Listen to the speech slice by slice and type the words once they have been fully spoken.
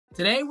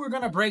Today, we're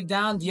going to break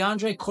down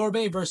Deandre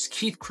Corbe versus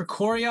Keith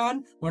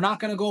Krikorian. We're not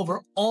going to go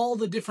over all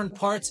the different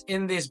parts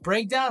in this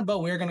breakdown, but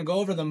we're going to go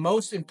over the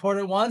most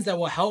important ones that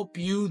will help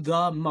you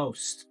the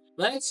most.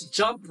 Let's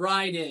jump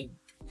right in.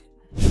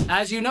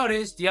 As you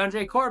notice,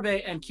 Deandre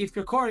Corbe and Keith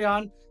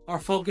Krikorian are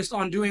focused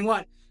on doing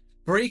what?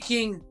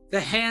 Breaking the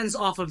hands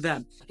off of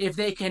them. If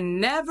they can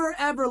never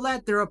ever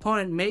let their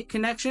opponent make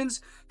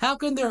connections, how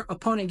can their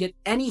opponent get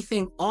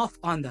anything off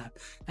on them?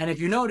 And if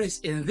you notice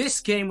in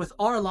this game with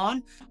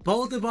Arlon,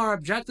 both of our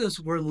objectives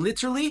were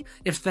literally,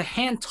 if the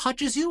hand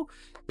touches you,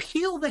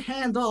 peel the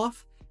hand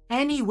off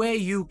any way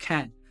you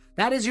can.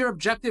 That is your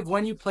objective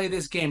when you play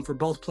this game for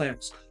both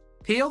players.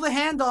 Peel the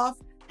hand off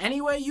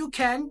any way you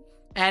can,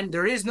 and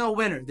there is no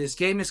winner. This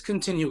game is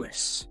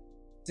continuous.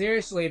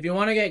 Seriously, if you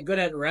want to get good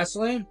at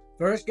wrestling,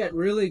 first, get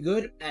really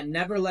good at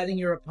never letting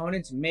your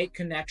opponents make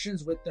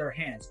connections with their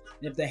hands.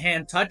 And if the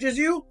hand touches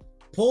you,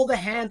 pull the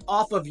hand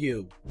off of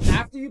you.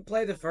 After you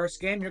play the first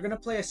game, you're going to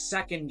play a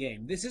second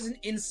game. This is an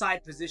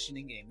inside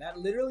positioning game. That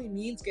literally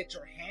means get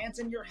your hands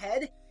and your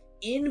head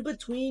in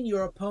between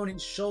your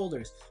opponent's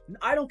shoulders. And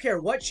I don't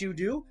care what you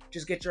do,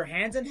 just get your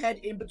hands and head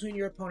in between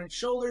your opponent's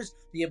shoulders.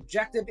 The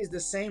objective is the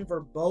same for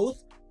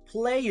both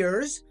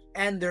players,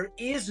 and there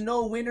is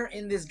no winner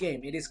in this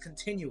game. It is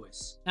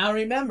continuous. Now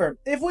remember,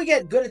 if we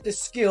get good at the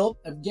skill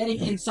of getting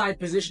inside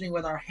positioning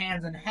with our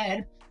hands and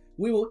head,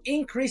 we will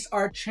increase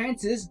our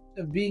chances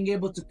of being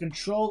able to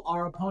control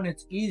our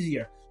opponents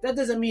easier. That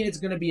doesn't mean it's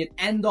going to be an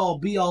end-all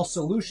be-all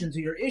solution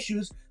to your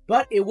issues,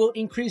 but it will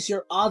increase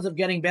your odds of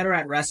getting better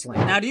at wrestling.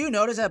 Now, do you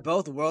notice that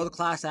both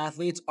world-class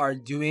athletes are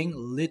doing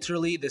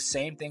literally the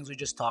same things we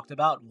just talked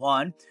about?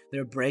 One,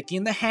 they're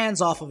breaking the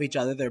hands off of each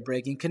other, they're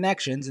breaking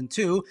connections, and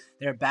two,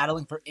 they're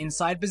battling for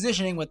inside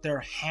positioning with their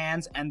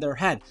hands and their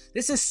head.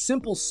 This is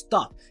simple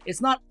stuff.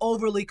 It's not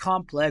overly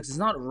complex, it's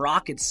not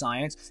rocket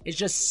science, it's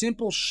just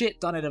simple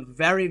shit done at a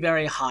very,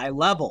 very high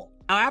level.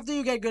 Now, after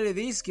you get good at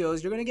these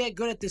skills, you're going to get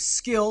good at the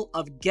skill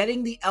of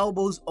getting the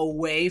elbows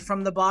away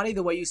from the body,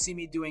 the way you see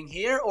me doing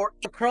here, or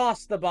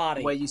across the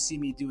body, the way you see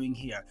me doing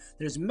here.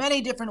 There's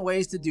many different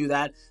ways to do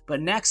that, but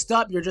next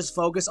up, you're just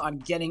focused on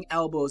getting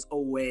elbows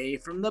away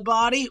from the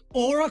body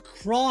or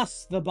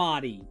across the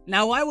body.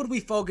 Now, why would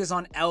we focus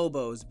on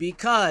elbows?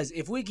 Because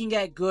if we can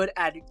get good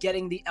at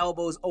getting the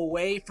elbows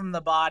away from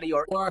the body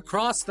or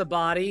across the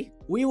body,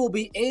 we will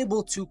be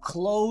able to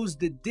close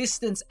the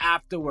distance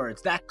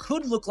afterwards. That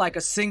could look like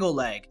a single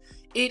leg.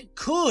 It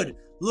could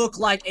look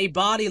like a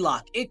body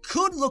lock. It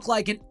could look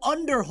like an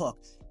underhook.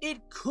 It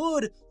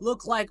could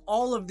look like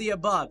all of the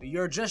above.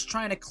 You're just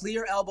trying to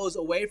clear elbows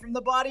away from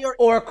the body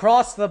or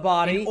across the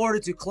body in order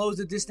to close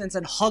the distance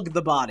and hug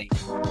the body.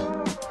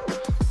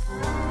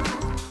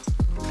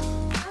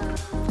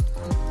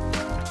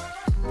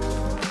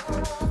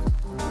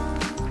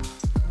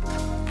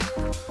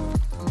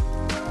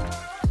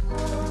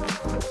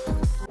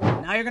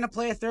 Now you're going to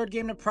play a third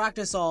game to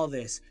practice all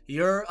this.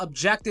 Your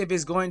objective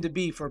is going to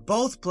be for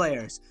both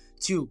players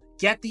to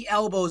get the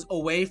elbows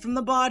away from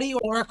the body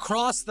or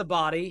across the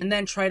body and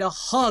then try to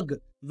hug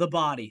the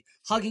body.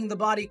 Hugging the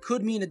body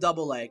could mean a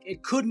double leg.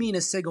 It could mean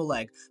a single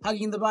leg.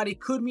 Hugging the body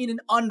could mean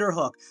an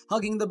underhook.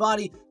 Hugging the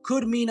body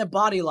could mean a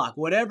body lock.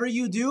 Whatever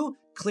you do,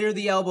 clear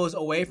the elbows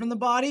away from the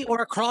body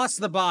or across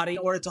the body in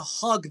order to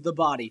hug the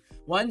body.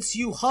 Once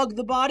you hug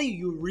the body,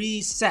 you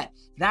reset.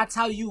 That's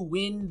how you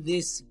win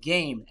this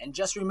game. And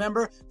just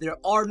remember, there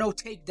are no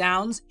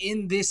takedowns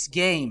in this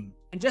game.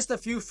 And just a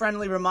few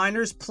friendly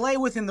reminders, play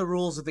within the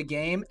rules of the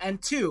game.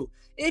 And two,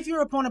 if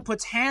your opponent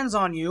puts hands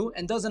on you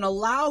and doesn't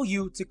allow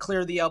you to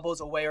clear the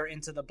elbows away or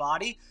into the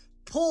body,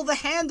 pull the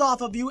hand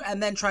off of you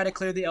and then try to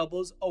clear the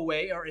elbows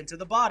away or into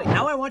the body.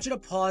 Now I want you to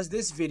pause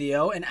this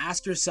video and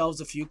ask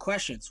yourselves a few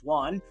questions.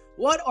 One,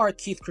 what are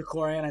Keith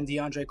Krikorian and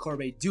Deandre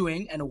Corbe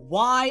doing, and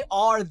why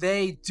are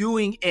they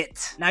doing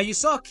it? Now you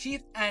saw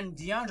Keith and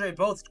Deandre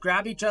both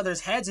grab each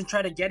other's heads and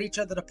try to get each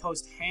other to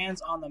post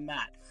hands on the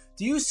mat.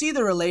 Do you see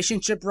the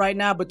relationship right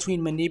now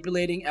between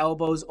manipulating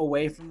elbows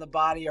away from the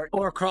body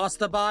or across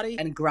the body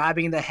and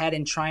grabbing the head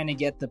and trying to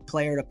get the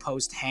player to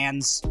post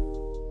hands?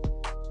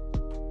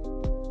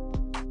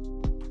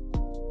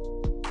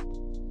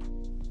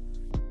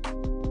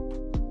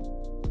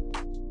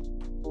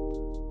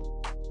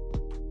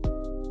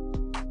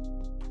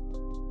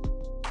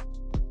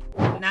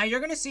 Now you're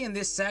going to see in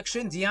this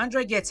section,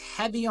 Deandre gets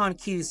heavy on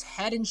Keith's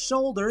head and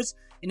shoulders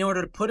in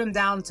order to put him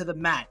down to the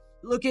mat.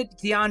 Look at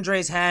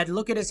Deandre's head,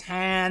 look at his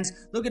hands,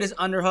 look at his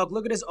underhook,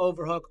 look at his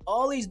overhook.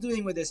 All he's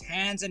doing with his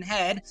hands and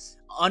head,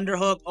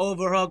 underhook,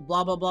 overhook,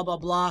 blah, blah, blah, blah,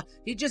 blah.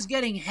 He's just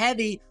getting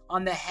heavy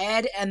on the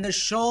head and the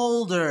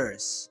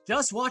shoulders.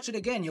 Just watch it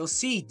again. You'll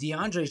see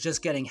Deandre's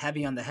just getting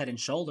heavy on the head and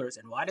shoulders.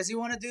 And why does he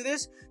want to do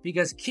this?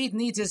 Because Keith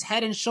needs his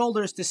head and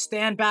shoulders to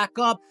stand back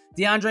up.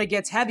 Deandre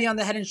gets heavy on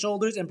the head and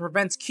shoulders and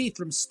prevents Keith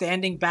from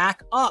standing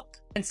back up.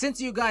 And since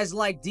you guys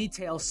like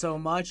details so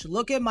much,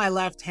 look at my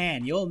left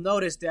hand. You'll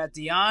notice that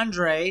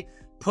Deandre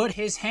put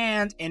his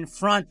hand in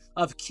front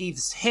of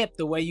Keith's hip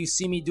the way you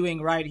see me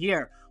doing right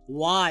here.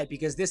 Why?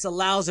 Because this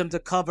allows him to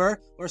cover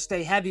or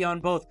stay heavy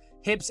on both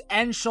hips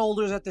and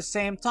shoulders at the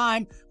same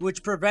time,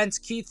 which prevents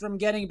Keith from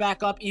getting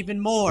back up even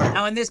more.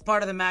 Now, in this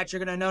part of the match,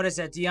 you're going to notice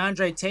that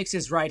Deandre takes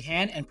his right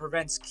hand and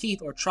prevents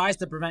Keith, or tries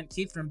to prevent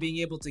Keith from being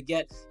able to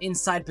get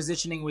inside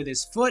positioning with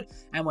his foot.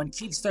 And when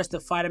Keith starts to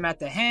fight him at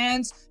the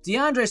hands,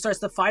 Deandre starts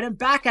to fight him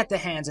back at the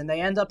hands, and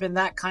they end up in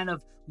that kind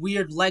of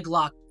weird leg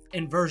lock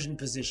inversion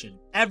position.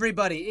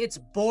 Everybody, it's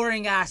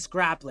boring ass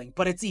grappling,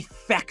 but it's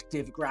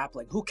effective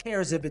grappling. Who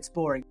cares if it's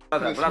boring?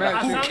 Brother,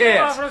 who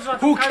cares?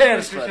 Who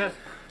cares, brother?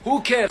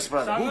 Who cares,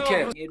 brother? Who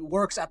cares? It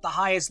works at the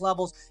highest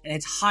levels, and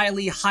it's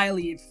highly,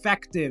 highly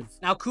effective.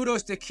 Now,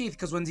 kudos to Keith,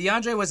 because when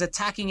Deandre was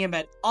attacking him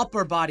at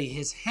upper body,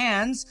 his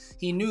hands,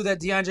 he knew that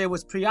Deandre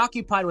was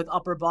preoccupied with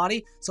upper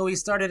body, so he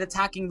started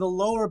attacking the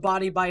lower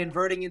body by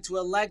inverting into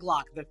a leg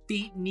lock, the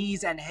feet,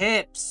 knees, and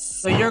hips.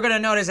 So you're going to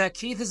notice that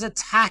Keith is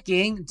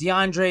attacking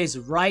Deandre's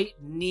right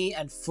knee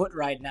and foot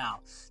right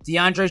now.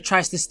 Deandre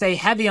tries to stay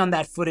heavy on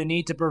that foot and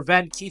knee to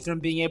prevent Keith from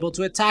being able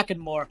to attack it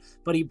more,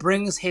 but he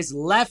brings his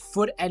left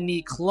foot and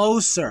knee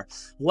closer.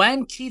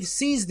 When Keith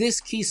sees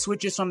this, Keith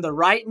switches from the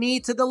right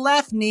knee to the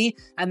left knee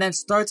and then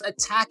starts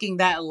attacking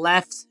that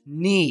left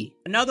knee.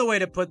 Another way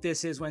to put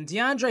this is when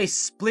Deandre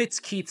splits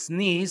Keith's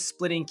knees,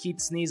 splitting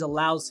Keith's knees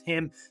allows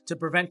him to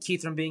prevent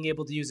Keith from being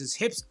able to use his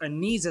hips or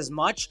knees as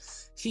much.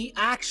 He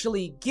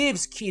actually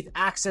gives Keith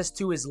access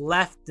to his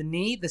left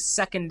knee, the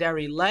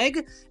secondary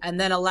leg, and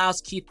then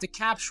allows Keith to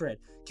capture it.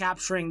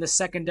 Capturing the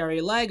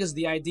secondary leg is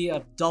the idea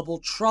of double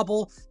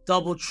trouble.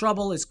 Double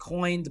trouble is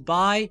coined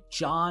by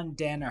John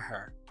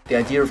Danaher. The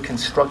idea of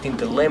constructing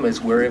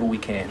dilemmas wherever we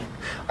can.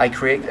 I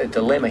create a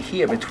dilemma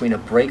here between a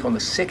break on the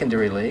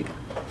secondary leg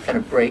and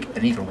a break,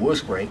 an even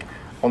worse break,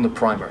 on the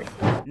primary.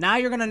 Now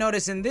you're going to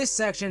notice in this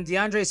section,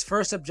 Deandre's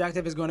first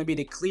objective is going to be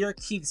to clear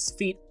Keith's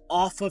feet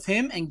off of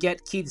him and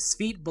get Keith's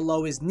feet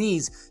below his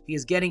knees,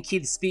 because getting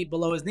Keith's feet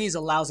below his knees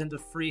allows him to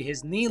free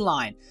his knee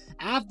line.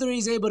 After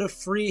he's able to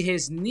free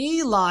his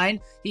knee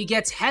line, he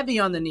gets heavy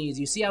on the knees.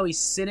 You see how he's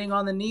sitting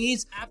on the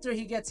knees? After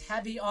he gets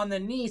heavy on the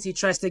knees, he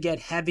tries to get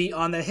heavy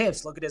on the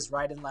hips. Look at his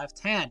right and left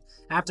hand.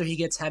 After he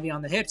gets heavy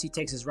on the hips, he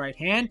takes his right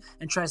hand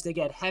and tries to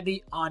get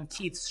heavy on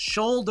Keith's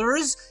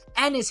shoulders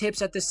and his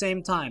hips at the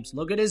same time. So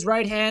look at his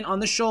right hand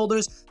on the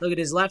shoulders, look at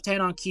his left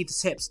hand on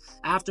Keith's hips.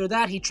 After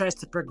that, he tries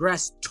to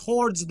progress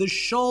towards the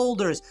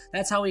shoulders.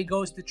 That's how he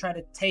goes to try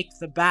to take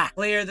the back.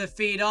 Clear the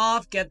feet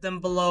off, get them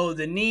below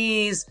the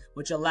knees,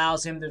 which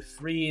allows him to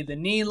free the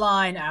knee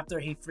line. After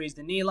he frees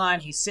the knee line,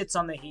 he sits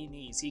on the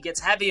knees. He gets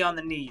heavy on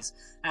the knees.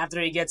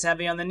 After he gets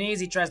heavy on the knees,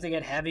 he tries to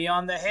get heavy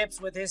on the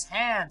hips with his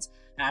hands.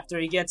 After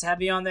he gets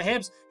heavy on the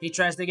hips, he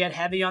tries to get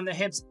heavy on the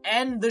hips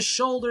and the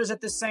shoulders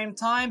at the same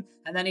time,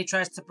 and then he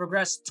tries to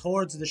progress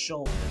towards the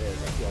shoulder. It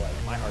is. I feel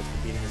like my heart's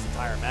been beating this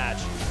entire match.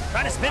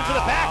 Trying to spin for the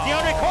back,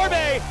 Deandre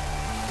Corbe!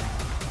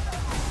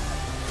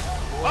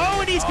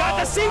 Oh, and he's got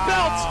the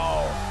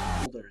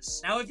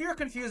seatbelt! Now, if you're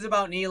confused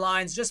about knee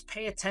lines, just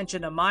pay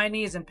attention to my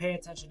knees and pay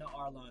attention to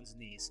Arlon's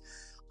knees.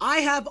 I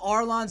have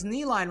Arlon's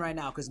knee line right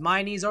now because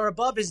my knees are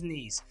above his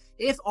knees.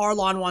 If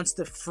Arlon wants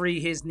to free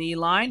his knee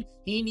line,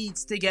 he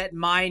needs to get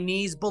my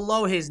knees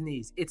below his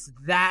knees. It's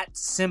that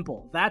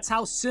simple. That's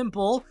how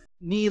simple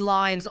knee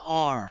lines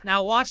are.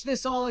 Now watch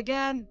this all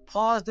again,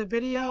 pause the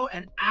video,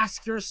 and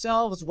ask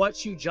yourselves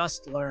what you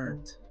just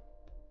learned.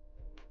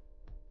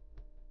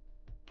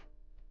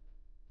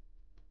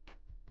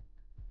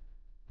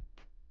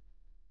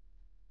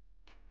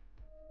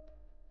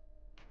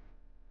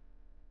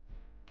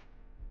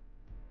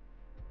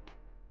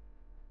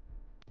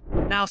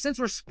 Now, since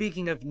we're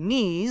speaking of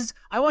knees,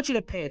 I want you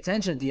to pay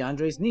attention to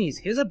Deandre's knees.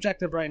 His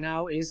objective right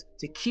now is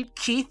to keep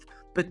Keith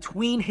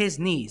between his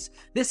knees.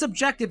 This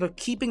objective of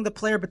keeping the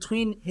player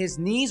between his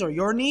knees, or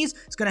your knees,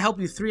 is going to help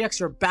you 3x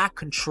your back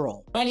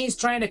control. When he's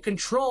trying to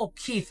control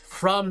Keith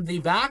from the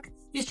back,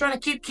 he's trying to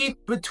keep Keith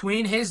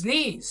between his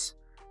knees.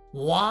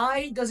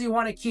 Why does he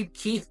want to keep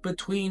Keith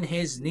between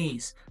his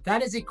knees?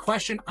 That is a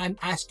question I'm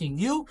asking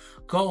you.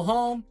 Go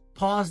home,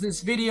 pause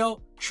this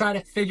video, try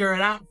to figure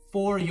it out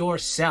for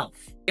yourself.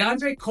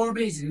 Deandre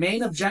Corbe's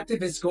main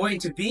objective is going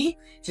to be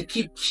to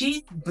keep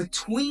Keith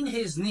between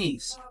his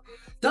knees.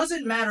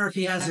 Doesn't matter if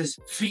he has his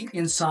feet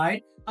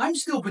inside, I'm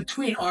still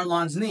between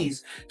Arlon's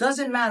knees.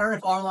 Doesn't matter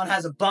if Arlon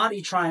has a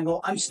body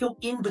triangle, I'm still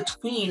in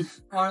between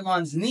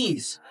Arlon's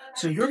knees.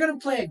 So you're going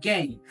to play a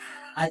game.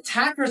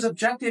 Attacker's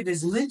objective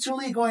is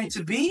literally going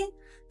to be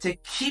to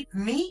keep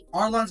me,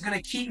 Arlon's going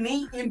to keep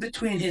me in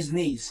between his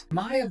knees.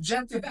 My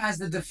objective as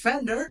the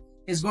defender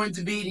is going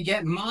to be to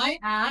get my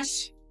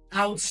ass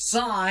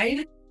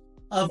outside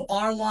of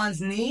Arlon's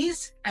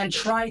knees and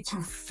try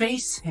to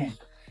face him.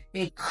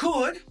 It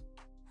could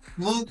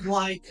look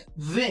like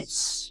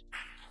this.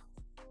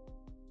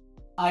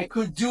 I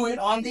could do it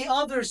on the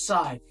other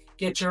side.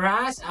 Get your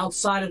ass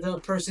outside of the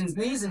person's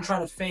knees and try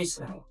to face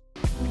them.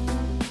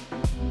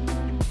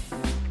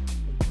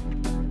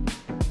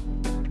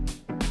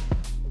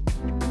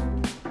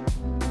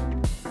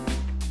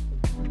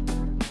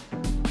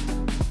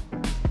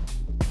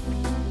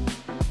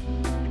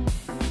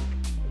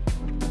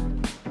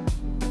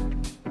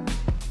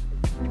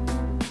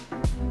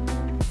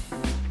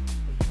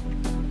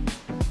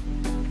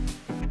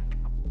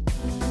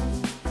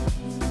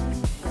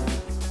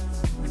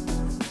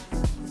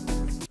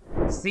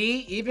 See,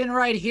 even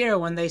right here,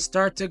 when they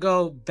start to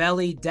go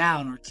belly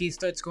down, or Keith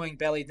starts going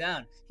belly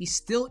down, he's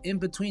still in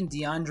between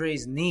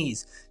Deandre's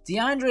knees.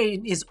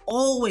 Deandre is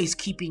always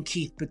keeping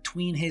Keith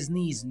between his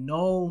knees,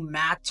 no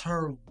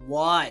matter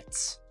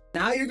what.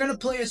 Now you're going to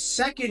play a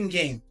second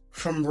game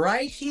from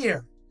right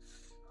here.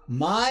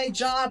 My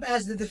job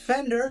as the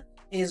defender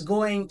is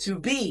going to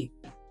be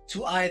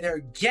to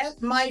either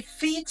get my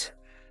feet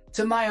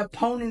to my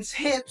opponent's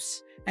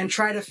hips and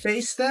try to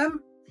face them,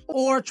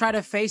 or try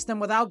to face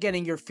them without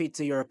getting your feet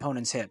to your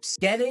opponent's hips.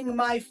 Getting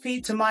my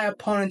feet to my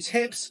opponent's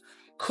hips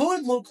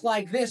could look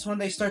like this when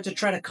they start to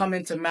try to come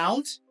into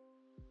mount.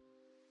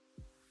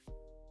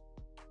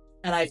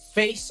 And I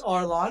face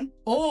Arlon.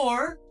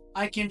 Or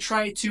I can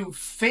try to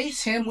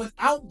face him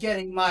without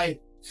getting my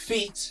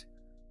feet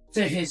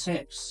to his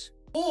hips.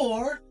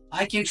 Or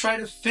I can try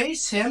to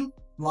face him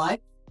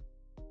like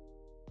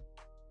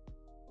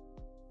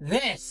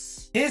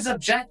this. His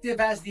objective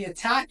as the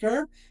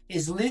attacker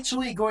is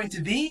literally going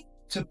to be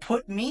to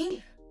put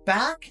me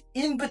back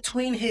in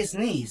between his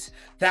knees.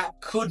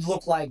 That could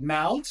look like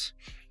mount,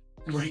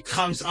 where he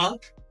comes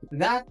up.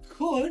 That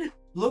could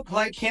look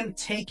like him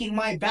taking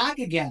my back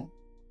again.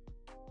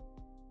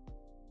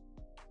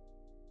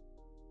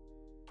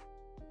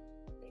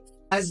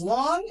 As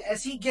long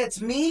as he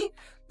gets me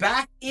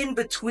back in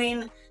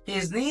between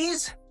his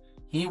knees,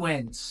 he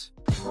wins.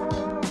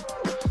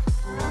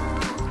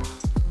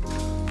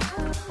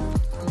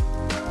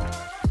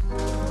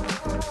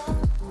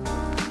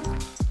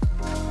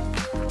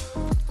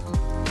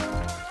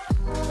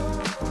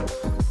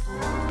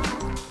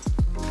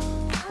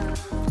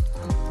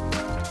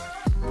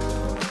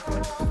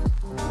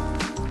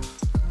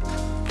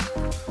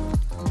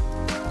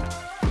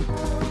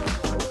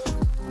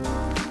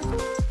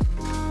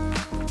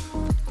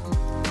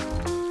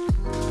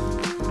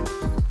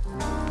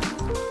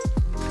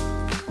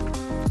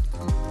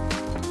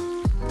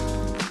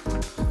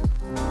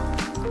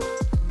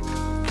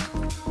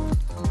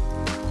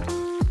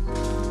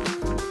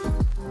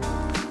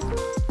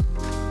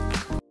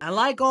 And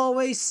like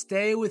always,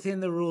 stay within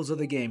the rules of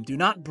the game. Do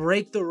not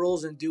break the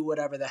rules and do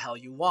whatever the hell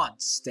you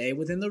want. Stay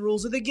within the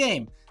rules of the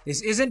game.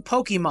 This isn't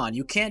Pokemon.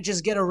 You can't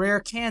just get a rare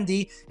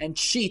candy and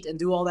cheat and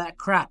do all that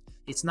crap.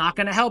 It's not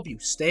going to help you.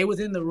 Stay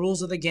within the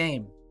rules of the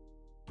game.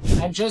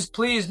 And just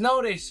please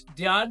notice,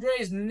 Deandre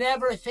is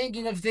never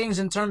thinking of things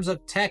in terms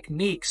of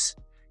techniques.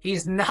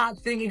 He's not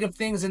thinking of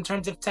things in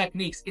terms of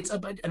techniques. It's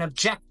an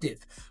objective.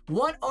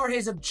 What are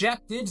his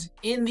objectives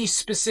in these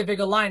specific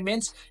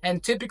alignments?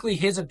 And typically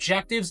his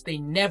objectives, they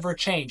never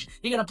change.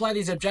 He can apply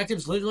these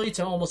objectives literally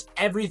to almost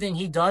everything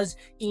he does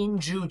in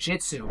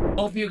jiu-jitsu.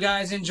 Hope you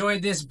guys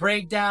enjoyed this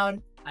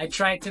breakdown. I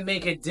tried to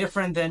make it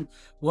different than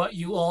what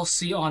you all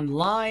see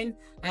online.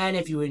 And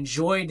if you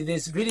enjoyed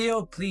this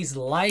video, please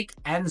like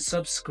and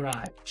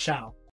subscribe. Ciao.